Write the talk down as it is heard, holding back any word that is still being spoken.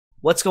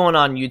What's going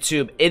on,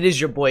 YouTube? It is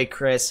your boy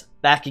Chris,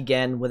 back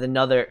again with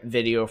another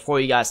video for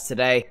you guys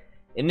today.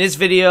 In this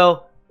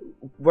video,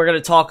 we're going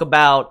to talk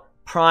about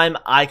prime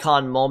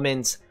icon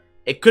moments.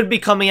 It could be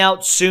coming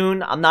out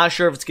soon. I'm not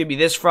sure if it's going to be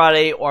this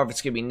Friday or if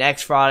it's going to be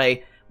next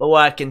Friday. But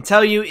what I can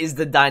tell you is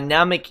the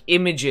dynamic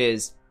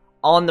images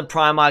on the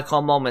prime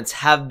icon moments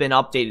have been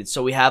updated.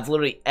 So we have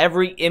literally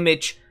every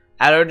image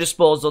at our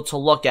disposal to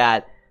look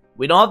at.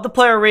 We don't have the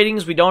player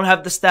ratings. We don't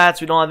have the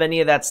stats. We don't have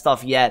any of that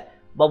stuff yet.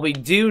 But we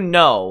do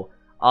know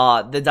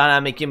the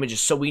dynamic images.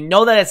 So we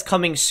know that it's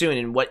coming soon.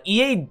 And what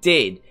EA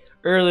did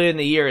earlier in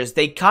the year is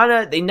they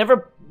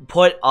never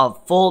put a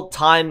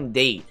full-time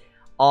date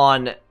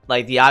on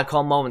like the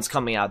icon moments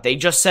coming out. They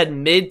just said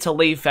mid to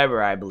late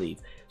February, I believe.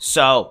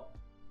 So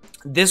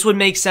this would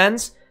make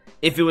sense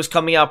if it was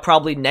coming out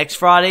probably next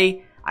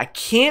Friday. I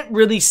can't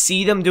really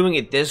see them doing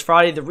it this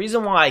Friday. The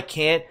reason why I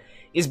can't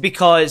is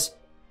because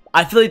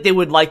I feel like they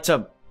would like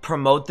to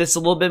promote this a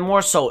little bit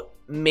more. So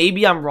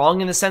maybe I'm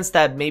wrong in the sense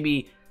that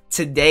maybe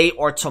today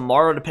or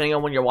tomorrow, depending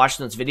on when you're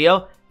watching this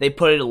video, they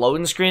put a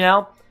loading screen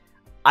out.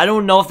 I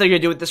don't know if they're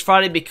going to do it this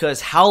Friday because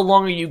how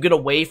long are you going to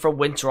wait for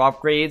winter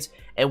upgrades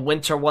and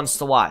winter ones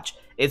to watch?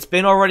 It's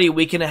been already a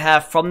week and a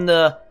half from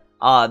the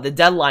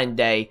deadline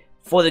day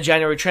for the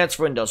January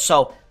transfer window.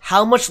 So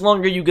how much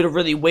longer are you going to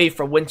really wait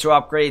for winter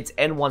upgrades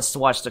and ones to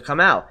watch to come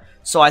out?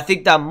 So I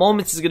think that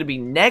Moments is going to be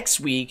next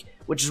week,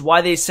 which is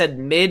why they said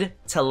mid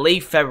to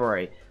late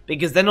February,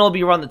 because then it'll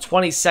be around the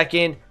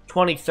 22nd,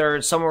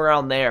 23rd, somewhere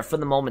around there for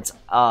the Moments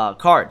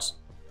cards.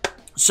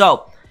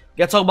 So we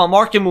gotta talk about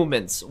market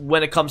movements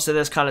when it comes to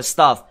this kind of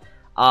stuff.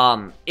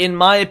 In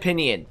my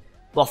opinion,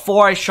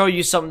 before I show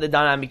you some of the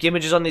dynamic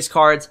images on these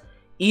cards,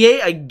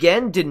 EA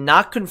again did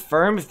not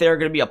confirm if they're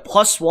going to be a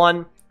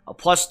 +1, a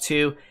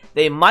 +2.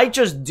 They might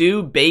just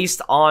do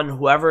based on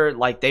whoever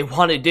like they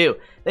want to do.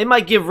 They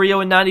might give Rio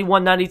a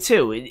 91,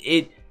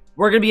 92.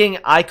 We're going to be getting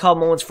icon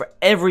moments for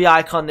every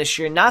icon this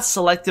year, not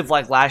selective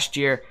like last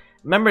year.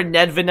 Remember,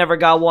 Nedved never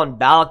got one,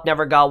 Balak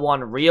never got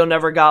one, Rio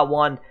never got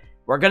one.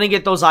 We're going to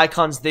get those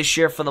icons this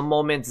year for the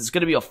moment. It's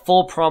going to be a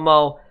full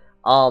promo.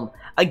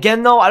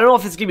 Again, though, I don't know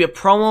if it's going to be a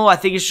promo. I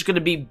think it's just going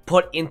to be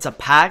put into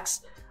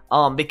packs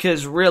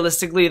because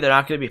realistically, they're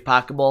not going to be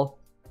packable.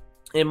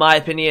 In my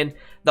opinion,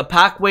 the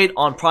pack weight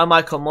on prime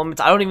icon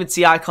moments, I don't even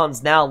see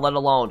icons now, let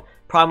alone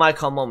prime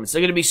icon moments.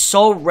 They're going to be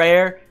so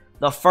rare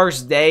the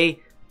first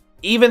day.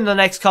 Even the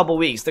next couple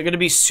weeks, they're going to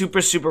be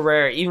super, super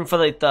rare, even for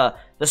like the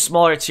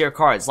smaller tier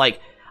cards. Like,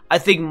 I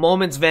think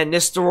Moments Van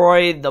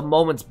Nistelrooy, the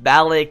Moments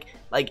Balak,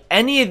 like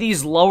any of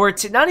these lower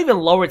tier, not even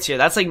lower tier,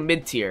 that's like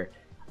mid tier.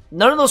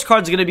 None of those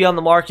cards are going to be on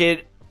the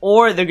market,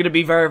 or they're going to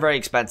be very, very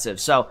expensive.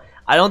 So,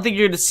 I don't think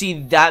you're going to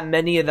see that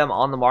many of them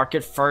on the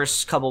market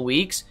first couple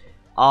weeks.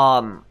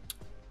 Now,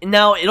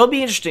 it'll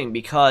be interesting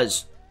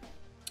because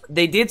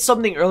they did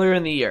something earlier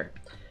in the year.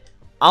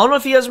 I don't know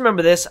if you guys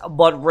remember this,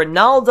 but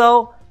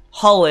Ronaldo,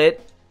 Hullet,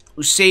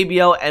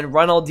 Eusebio, and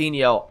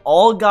Ronaldinho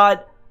all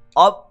got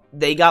up.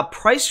 They got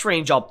price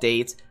range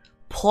updates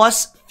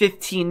plus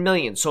 15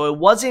 million. So it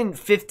wasn't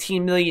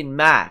 15 million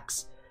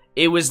max.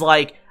 It was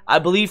like, I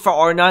believe for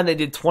R9 they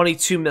did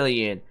 22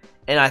 million.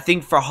 And I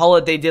think for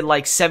Hullet they did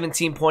like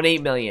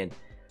 17.8 million.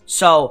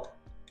 So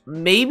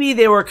maybe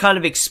they were kind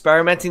of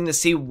experimenting to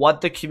see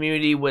what the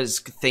community was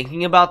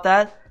thinking about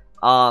that.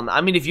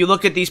 I mean, if you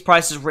look at these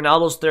prices,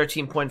 Ronaldo's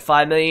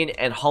 13.5 million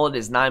and Hullet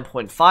is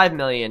 9.5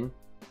 million.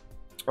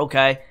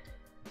 Okay,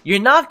 you're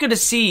not gonna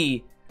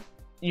see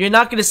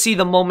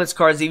the Moments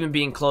cards even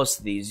being close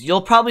to these.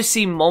 You'll probably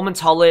see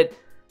Moments Hullet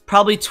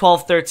probably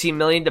 12, 13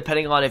 million,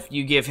 depending on if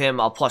you give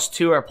him a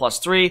 +2 or a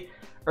 +3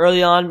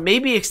 early on.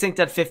 Maybe Extinct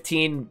at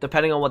 15,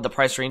 depending on what the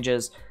price range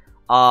is.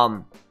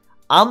 I'm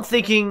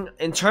thinking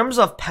in terms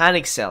of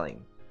panic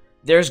selling,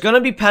 there's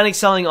gonna be panic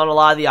selling on a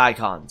lot of the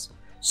icons.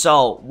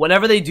 So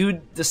whenever they do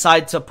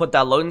decide to put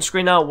that loading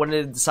screen out, when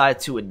they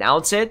decide to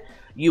announce it,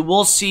 you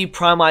will see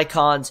prime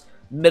icons,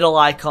 middle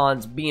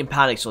icons being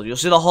panic sold. You'll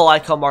see the whole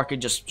icon market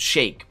just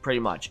shake,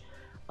 pretty much.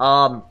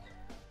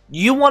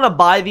 You want to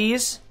buy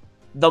these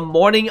the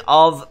morning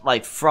of,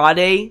 like,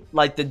 Friday,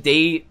 like, the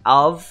day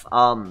of,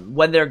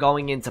 when they're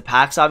going into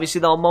packs,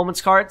 obviously, the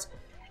Moments cards.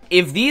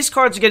 If these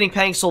cards are getting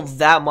panic sold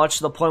that much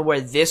to the point where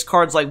this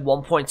card's, like,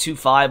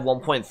 1.25,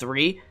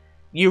 1.3,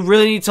 you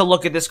really need to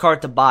look at this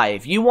card to buy.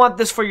 If you want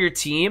this for your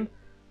team,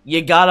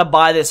 you gotta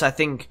buy this, I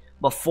think,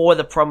 before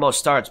the promo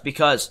starts,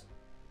 because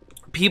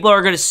people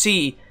are going to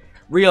see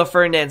Rio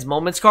Ferdinand's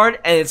Moments card,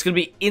 and it's going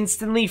to be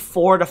instantly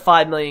 4 to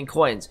 5 million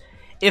coins.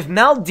 If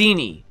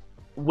Maldini,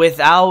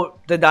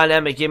 without the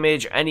dynamic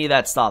image, any of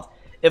that stuff,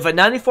 if a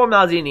 94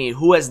 Maldini,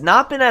 who has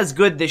not been as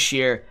good this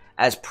year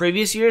as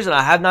previous years, and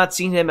I have not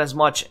seen him as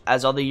much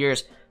as other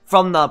years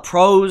from the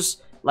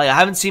pros, like I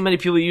haven't seen many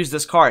people use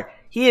this card,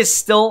 he is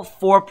still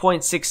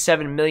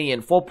 4.67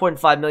 million,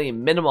 4.5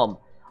 million minimum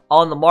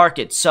on the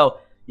market. So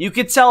you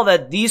could tell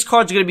that these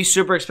cards are going to be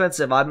super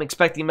expensive. I'm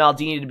expecting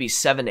Maldini to be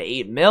 7 to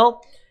 8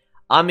 mil.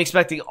 I'm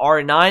expecting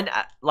R9,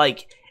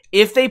 like,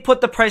 if they put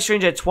the price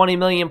range at 20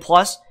 million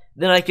plus,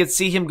 then I could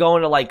see him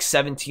going to like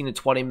 17 to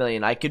 20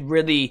 million. I could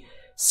really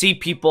see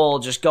people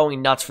just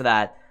going nuts for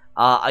that.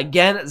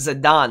 Again,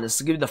 Zidane. This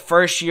is going to be the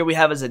first year we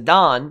have a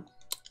Zidane.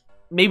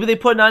 Maybe they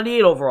put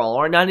 98 overall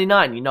or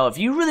 99. You know, if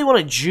you really want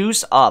to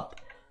juice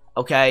up,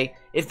 okay,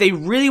 if they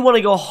really want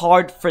to go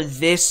hard for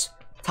this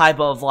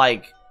type of,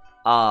 like,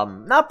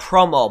 not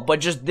promo, but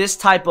just this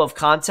type of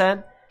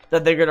content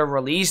that they're going to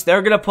release,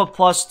 they're going to put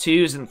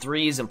 +2s and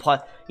 3s and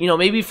plus, you know,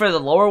 maybe for the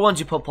lower ones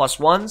you put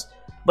 +1s,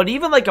 but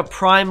even like a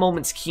Prime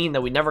Moments Keen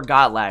that we never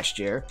got last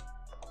year,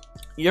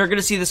 you're going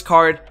to see this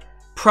card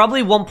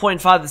probably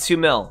 1.5 to 2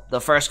 mil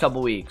the first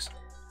couple weeks.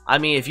 I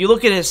mean, if you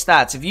look at his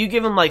stats, if you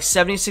give him like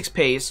 76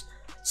 pace,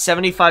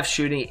 75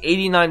 shooting,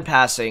 89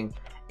 passing,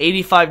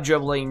 85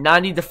 dribbling,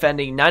 90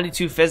 defending,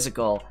 92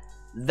 physical,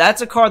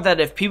 that's a card that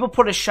if people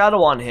put a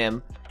shadow on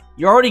him,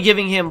 you're already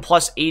giving him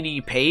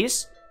 +80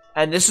 pace,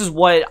 and this is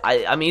what,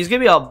 I mean, he's going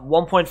to be a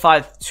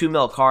 1.5, 2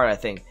 mil card, I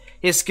think.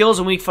 His skills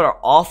and weak foot are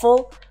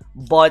awful,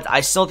 but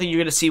I still think you're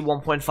going to see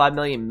 1.5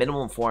 million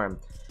minimum for him.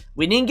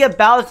 We didn't get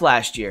Ballack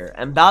last year,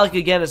 and Ballack,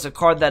 again, is a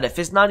card that if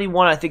it's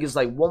 91, I think is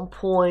like 1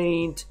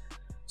 point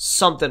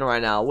something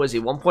right now. What is he,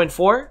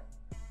 1.4?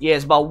 Yeah,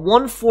 it's about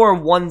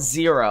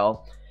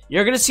 1410.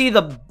 You're going to see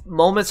the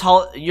moments,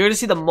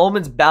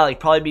 Ballack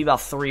probably be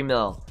about 3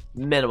 mil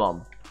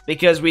minimum,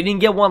 because we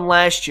didn't get one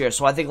last year,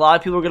 so I think a lot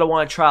of people are going to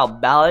want to try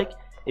out Ballack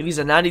if he's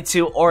a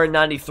 92 or a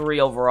 93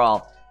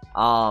 overall.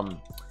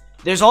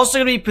 There's also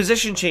going to be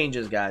position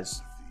changes,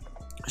 guys.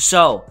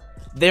 So,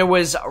 there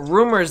was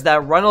rumors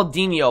that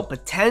Ronaldinho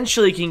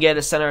potentially can get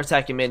a center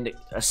attack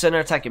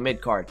and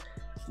mid card.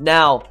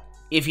 Now,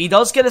 if he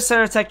does get a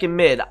center attack and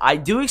mid, I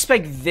do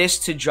expect this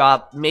to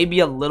drop maybe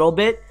a little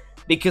bit,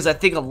 because I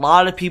think a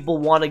lot of people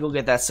want to go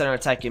get that center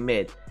attack and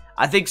mid.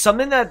 I think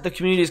something that the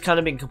community has kind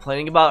of been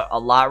complaining about a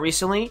lot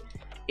recently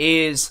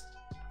is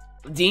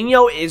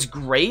Dinho is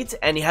great,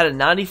 and he had a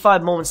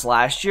 95 moments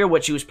last year,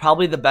 which he was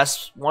probably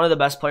one of the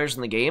best players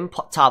in the game,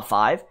 top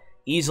 5,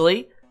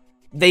 easily.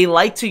 They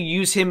like to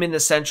use him in the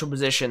central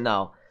position,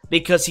 though,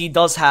 because he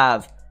does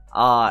have,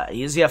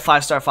 he has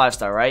 5-star,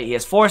 5-star, right? He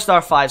has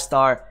 4-star,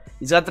 5-star.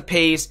 He's got the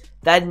pace.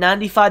 That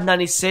 95,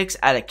 96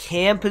 at a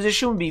cam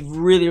position would be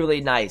really,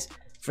 really nice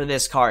for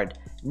this card.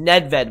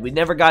 Nedved, we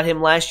never got him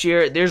last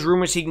year. There's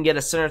rumors he can get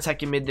a center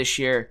attack and mid this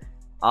year.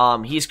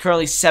 He's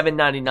currently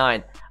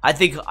 799. I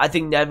think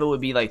Nedved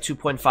would be like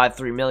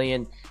 2.53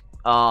 million.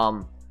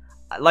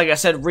 Like I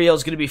said,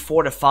 Rio's going to be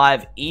 4 to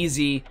 5,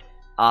 easy.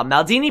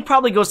 Maldini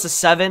probably goes to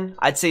 7.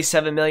 I'd say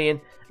 7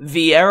 million.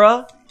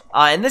 Vieira,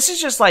 and this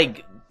is just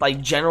like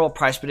general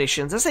price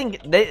predictions. This thing,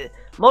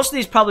 most of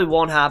these probably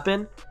won't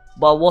happen,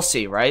 but we'll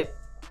see, right?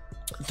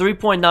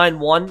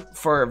 3.91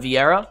 for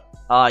Vieira.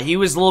 He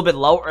was a little bit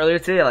low earlier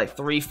today, like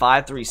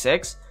 3.5,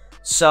 3.6.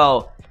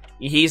 So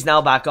he's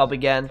now back up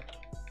again.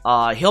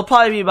 He'll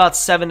probably be about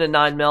 7 to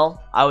 9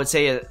 mil, I would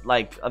say,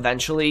 like,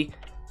 eventually.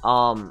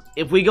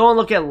 If we go and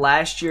look at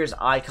last year's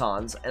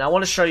icons, and I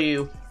want to show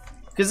you,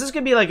 because this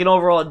could be like an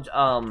overall,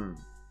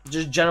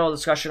 just general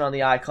discussion on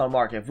the icon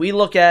market. If we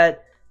look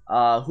at,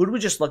 who did we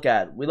just look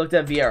at? We looked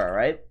at Vieira,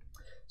 right?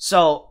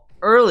 So,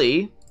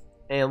 early,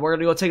 and we're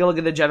going to go take a look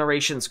at the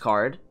Generations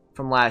card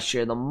from last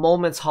year, the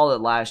Moments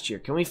Hullet last year.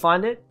 Can we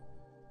find it?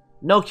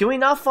 No, can we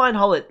not find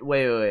Hullet?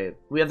 Wait.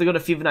 We have to go to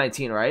FIFA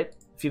 19, right?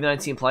 FIFA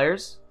 19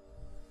 players?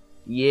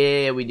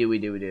 Yeah, we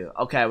do.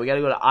 Okay, we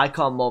gotta go to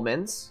Icon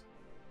Moments.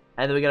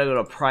 And then we gotta go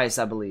to Price,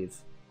 I believe.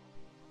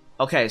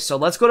 Okay, so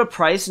let's go to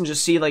Price and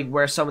just see, like,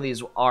 where some of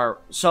these are.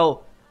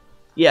 So,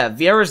 yeah,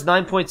 Vieira's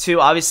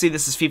 9.2. Obviously,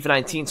 this is FIFA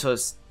 19, so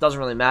it doesn't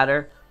really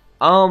matter.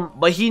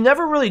 But he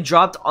never really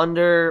dropped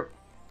under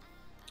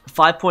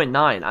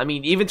 5.9. I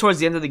mean, even towards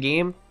the end of the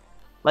game,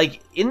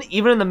 like,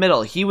 even in the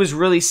middle, he was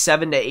really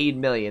 7 to 8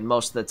 million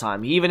most of the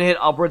time. He even hit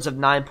upwards of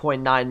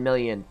 9.9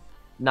 million,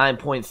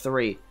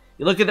 9.3.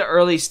 You look at the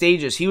early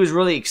stages, he was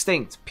really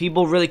extinct.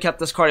 People really kept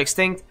this card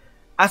extinct.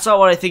 That's not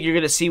what I think you're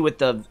going to see with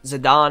the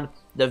Zidane,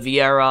 the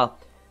Vieira,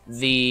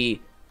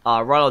 the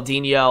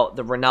Ronaldinho,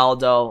 the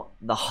Ronaldo,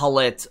 the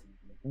Hullet.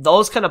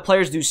 Those kind of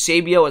players do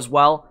Sabio as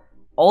well.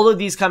 All of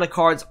these kind of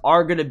cards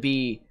are going to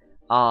be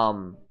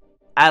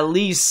at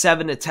least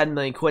 7 to 10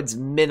 million quids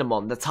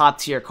minimum, the top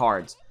tier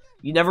cards.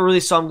 You never really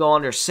saw them go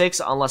under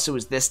 6 unless it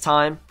was this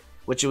time,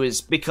 which it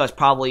was because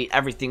probably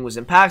everything was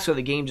in packs, so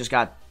the game just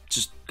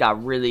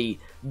got really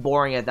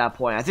boring at that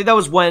point. I think that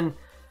was when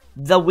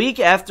the week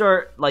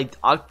after, like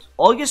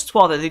August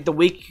 12th, I think the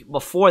week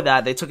before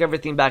that, they took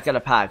everything back out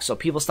of packs, so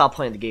people stopped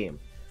playing the game.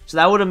 So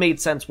that would have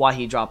made sense why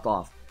he dropped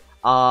off.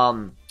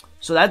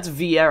 So that's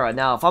Vieira.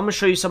 Now, if I'm going to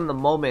show you some of the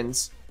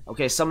moments,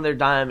 okay, some of their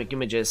dynamic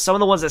images, some of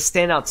the ones that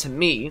stand out to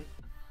me,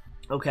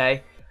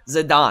 okay,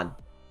 Zidane.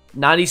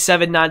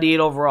 97,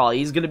 98 overall.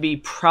 He's going to be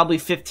probably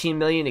 15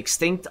 million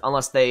extinct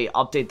unless they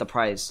update the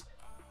price.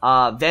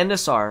 Van der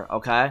Sar,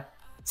 okay.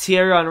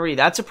 Thierry Henry,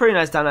 that's a pretty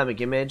nice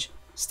dynamic image.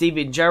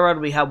 Steven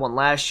Gerrard, we had one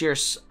last year.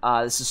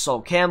 This is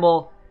Sol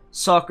Campbell.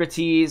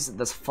 Socrates,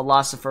 the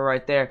philosopher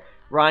right there.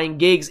 Ryan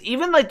Giggs,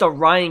 even like the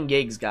Ryan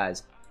Giggs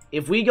guys.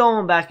 If we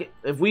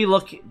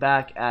look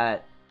back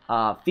at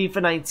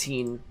FIFA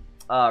 19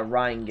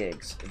 Ryan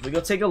Giggs, if we go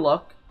take a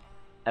look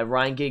at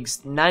Ryan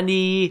Giggs,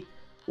 90,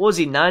 What was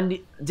he,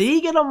 90? Did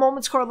he get a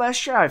Moments card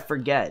last year? I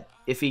forget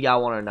if he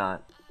got one or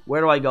not.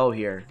 Where do I go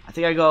here? I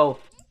think I go,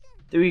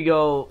 there we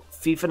go,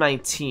 FIFA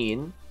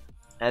 19,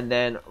 and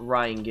then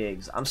Ryan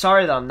Giggs. I'm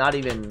sorry that I'm not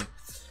even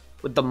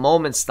with the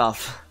moment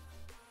stuff.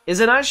 Is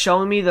it not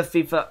showing me the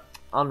FIFA?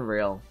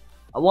 Unreal.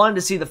 I wanted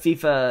to see the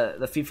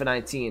FIFA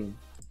 19.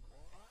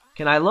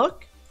 Can I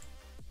look?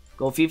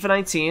 Go FIFA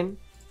 19.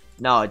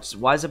 No, it's,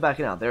 why is it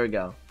backing out? There we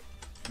go.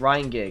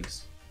 Ryan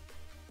Giggs.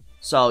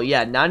 So,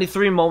 yeah,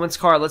 93 moments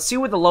card. Let's see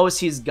what the lowest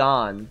he's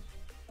gone.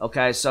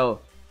 Okay, so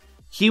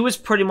he was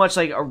pretty much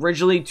like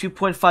originally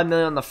 2.5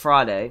 million on the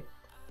Friday.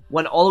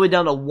 Went all the way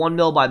down to 1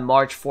 mil by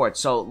March 4th.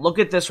 So, look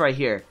at this right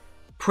here.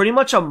 Pretty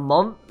much a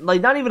month,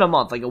 like not even a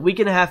month, like a week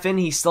and a half in,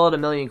 he's still at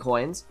 1 million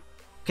coins.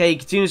 Okay, he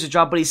continues to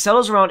drop, but he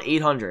settles around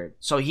 800.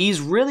 So,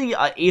 he's really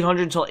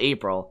 800 until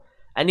April.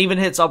 And even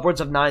hits upwards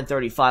of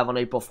 935 on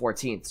April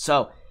 14th.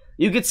 So,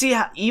 you can see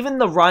how even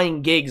the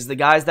Ryan Giggs, the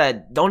guys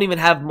that don't even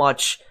have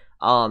much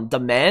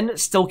demand,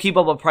 still keep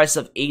up a price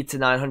of 8 to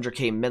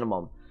 900k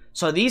minimum.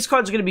 So these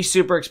cards are going to be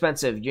super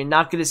expensive. You're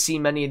not going to see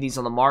many of these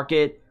on the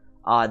market.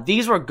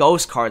 These were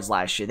ghost cards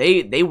last year.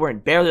 They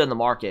weren't barely on the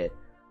market,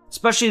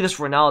 especially this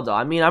Ronaldo.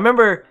 I mean, I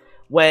remember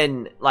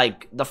when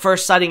like the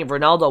first sighting of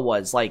Ronaldo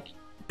was like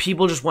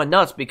people just went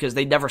nuts because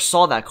they never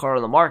saw that card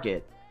on the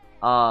market.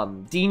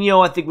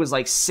 Dinho, I think, was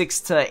like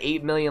 6 to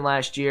 8 million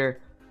last year.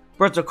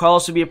 Roberto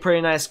Carlos would be a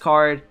pretty nice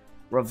card.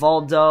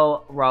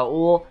 Rivaldo,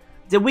 Raul.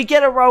 Did we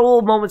get a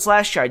Raul Moments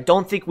last year? I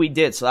don't think we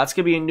did, so that's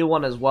going to be a new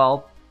one as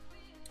well.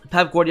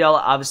 Pep Guardiola,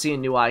 obviously a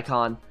new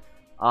icon.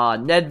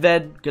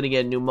 Nedved, going to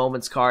get a new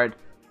Moments card.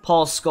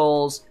 Paul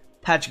Scholes,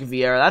 Patrick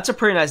Vieira. That's a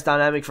pretty nice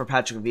dynamic for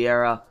Patrick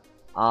Vieira.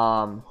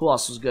 Who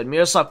else was good?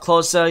 Miroslav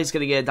Klose, he's going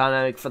to get a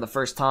dynamic for the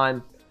first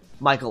time.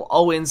 Michael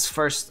Owens,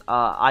 first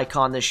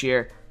icon this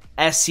year.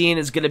 Essien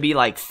is going to be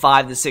like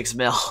 5 to 6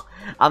 mil.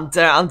 I'm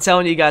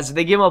telling you guys, if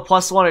they give him a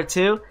 +1 or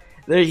 2,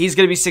 he's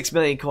going to be 6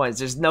 million coins.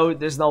 There's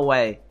no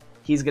way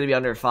he's going to be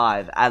under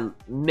 5 at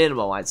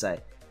minimum, I'd say.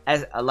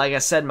 Like I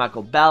said,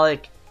 Michael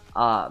Ballack,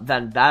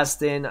 Van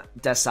Basten,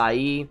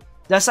 Desai.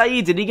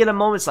 Desai, did he get a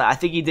Moments? I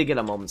think he did get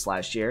a Moments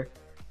last year.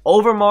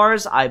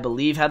 Overmars, I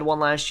believe, had one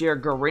last year.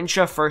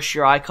 Garincha, first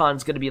year icon,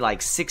 is going to be like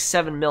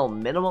 6-7 mil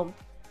minimum.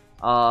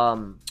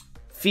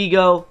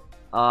 Figo,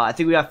 I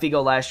think we got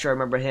Figo last year. I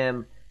remember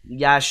him.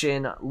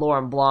 Yashin,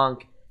 Laurent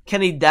Blanc.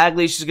 Kenny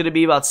Dalglish is going to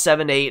be about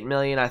 7 to 8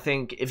 million, I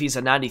think, if he's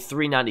a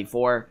 93,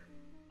 94.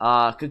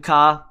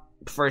 Kaká,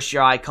 first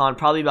year icon,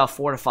 probably about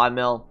 4 to 5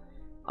 mil.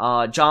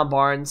 John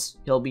Barnes,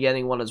 he'll be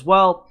getting one as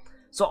well.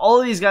 So all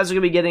of these guys are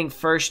going to be getting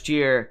first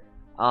year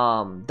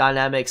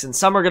dynamics, and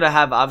some are going to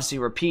have obviously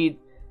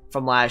repeat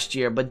from last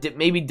year, but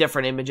maybe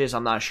different images.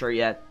 I'm not sure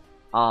yet.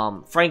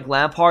 Frank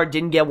Lampard,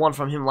 didn't get one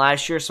from him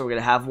last year, so we're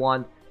going to have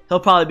one.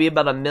 He'll probably be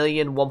about 1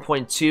 million,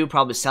 1.2,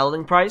 probably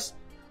selling price.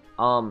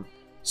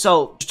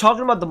 So,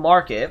 talking about the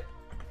market,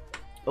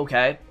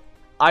 okay,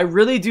 I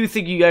really do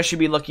think you guys should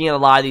be looking at a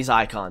lot of these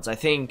icons. I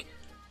think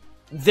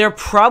they're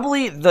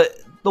probably, the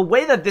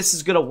way that this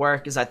is going to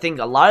work is I think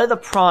a lot of the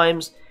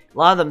primes, a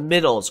lot of the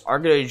middles are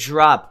going to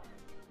drop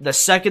the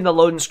second the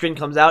loading screen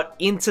comes out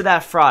into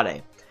that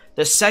Friday.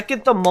 The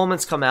second the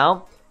moments come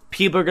out,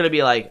 people are going to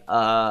be like,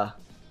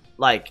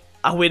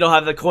 we don't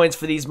have the coins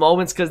for these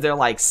moments because they're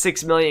like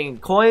 6 million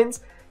coins.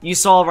 You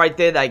saw right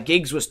there that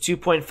Giggs was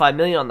 2.5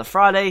 million on the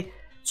Friday.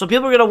 So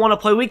people are going to want to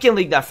play Weekend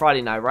League that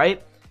Friday night,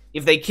 right?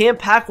 If they can't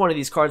pack one of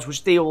these cards,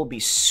 which they will be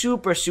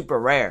super, super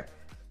rare.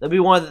 They'll be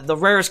one of the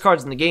rarest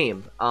cards in the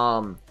game.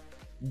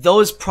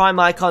 Those prime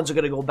icons are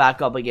going to go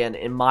back up again,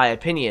 in my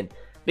opinion.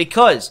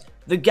 Because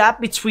the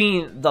gap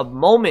between the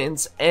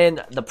moments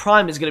and the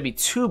prime is going to be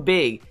too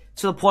big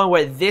to the point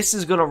where this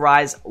is going to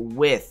rise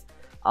with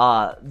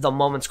the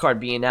moments card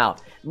being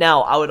out.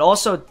 Now, I would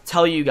also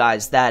tell you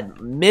guys that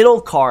middle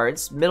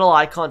cards, middle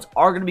icons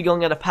are going to be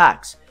going out of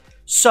packs.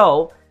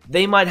 So,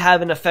 they might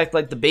have an effect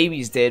like the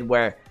babies did,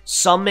 where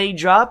some may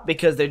drop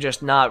because they're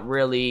just not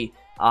really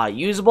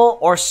usable,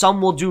 or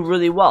some will do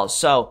really well.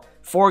 So,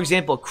 for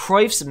example,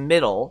 CRUYFF's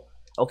middle,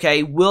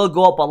 okay, will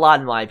go up a lot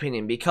in my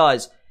opinion,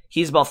 because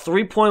he's about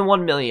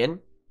 3.1 million,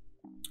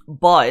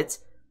 but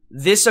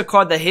this is a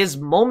card that his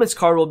moments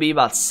card will be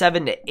about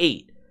 7 to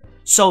 8.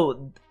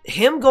 So,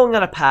 him going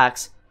out of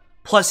packs,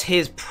 plus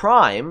his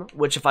prime,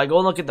 which if I go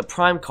and look at the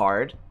prime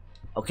card,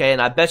 okay,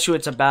 and I bet you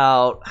it's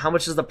about, how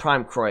much is the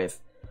prime CRUYFF?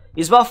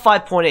 He's about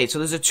 5.8, so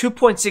there's a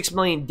 2.6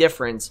 million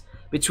difference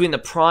between the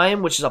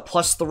prime, which is a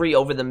 +3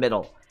 over the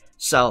middle.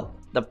 So,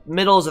 the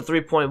middle is a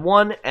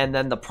 3.1, and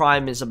then the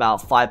prime is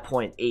about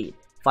 5.8,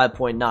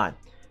 5.9.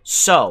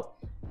 So,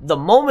 the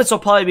moments will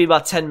probably be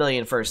about 10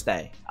 million first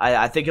day.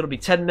 I think it'll be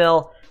 10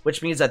 mil,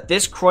 which means that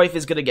this CRUYFF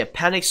is going to get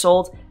panic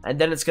sold, and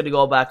then it's going to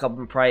go back up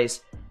in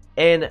price,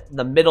 and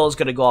the middle is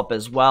going to go up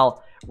as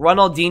well.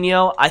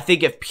 Ronaldinho, I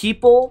think if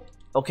people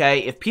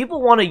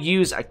want to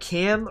use a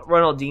cam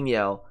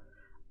Ronaldinho,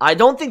 I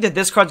don't think that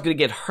this card's going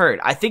to get hurt.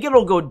 I think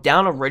it'll go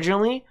down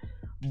originally,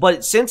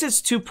 but since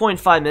it's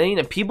 2.5 million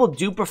and people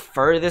do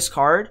prefer this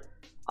card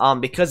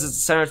because it's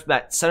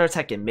center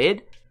tech and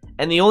mid,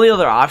 And the only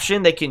other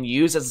option they can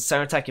use as a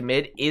center attacking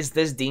mid is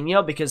this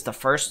Dinho, because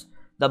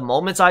the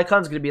Moments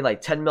icon is going to be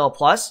like 10 mil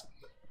plus.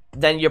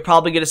 Then you're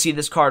probably going to see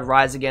this card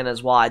rise again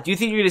as well. I do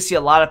think you're going to see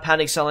a lot of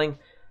panic selling,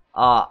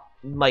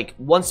 like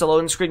once the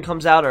loading screen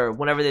comes out or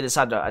whenever they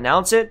decide to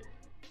announce it,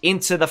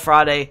 into the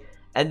Friday.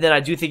 And then I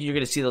do think you're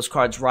going to see those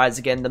cards rise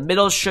again. The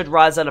middles should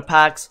rise out of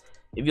packs.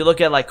 If you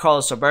look at like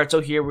Carlos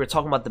Alberto here, we were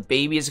talking about the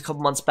babies a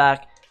couple months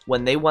back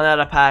when they went out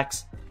of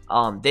packs.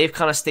 They've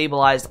kind of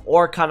stabilized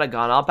or kind of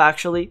gone up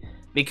actually,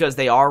 because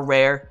they are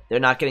rare. They're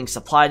not getting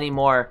supplied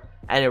anymore.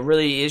 And it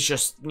really is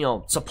just, you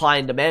know, supply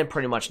and demand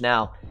pretty much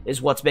now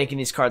is what's making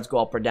these cards go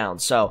up or down.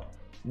 So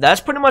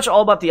that's pretty much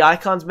all about the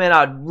icons, man.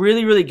 I'd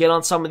really get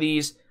on some of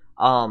these.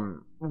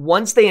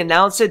 Once they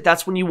announce it,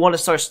 that's when you want to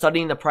start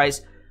studying the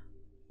price.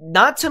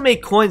 Not to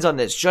make coins on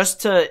this,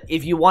 just to,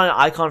 if you want an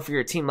icon for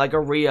your team, like a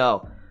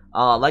Rio,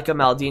 like a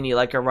Maldini,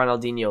 like a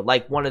Ronaldinho,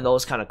 like one of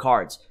those kind of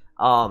cards.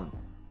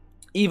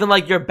 Even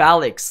like your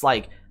Balix,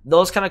 like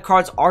those kind of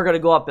cards are going to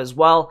go up as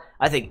well.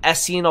 I think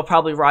SCN will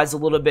probably rise a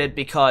little bit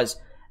because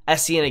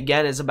SCN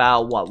again is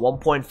about what,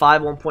 1.5,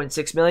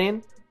 1.6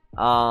 million.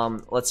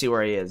 Let's see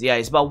where he is. Yeah,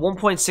 he's about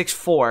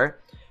 1.64.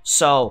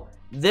 So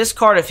this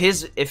card, if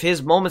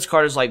his Moments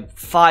card is like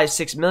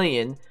 5-6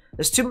 million,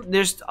 there's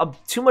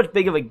too much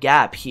big of a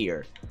gap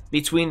here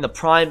between the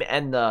Prime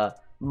and the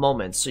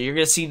Moments. So you're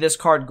gonna see this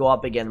card go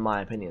up again, in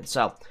my opinion.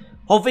 So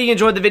hopefully you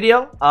enjoyed the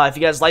video. If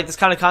you guys like this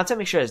kind of content,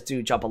 make sure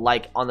to drop a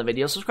like on the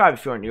video, subscribe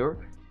if you're new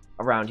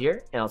around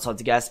here, and I'll talk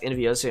to you guys in a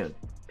video soon.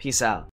 Peace out.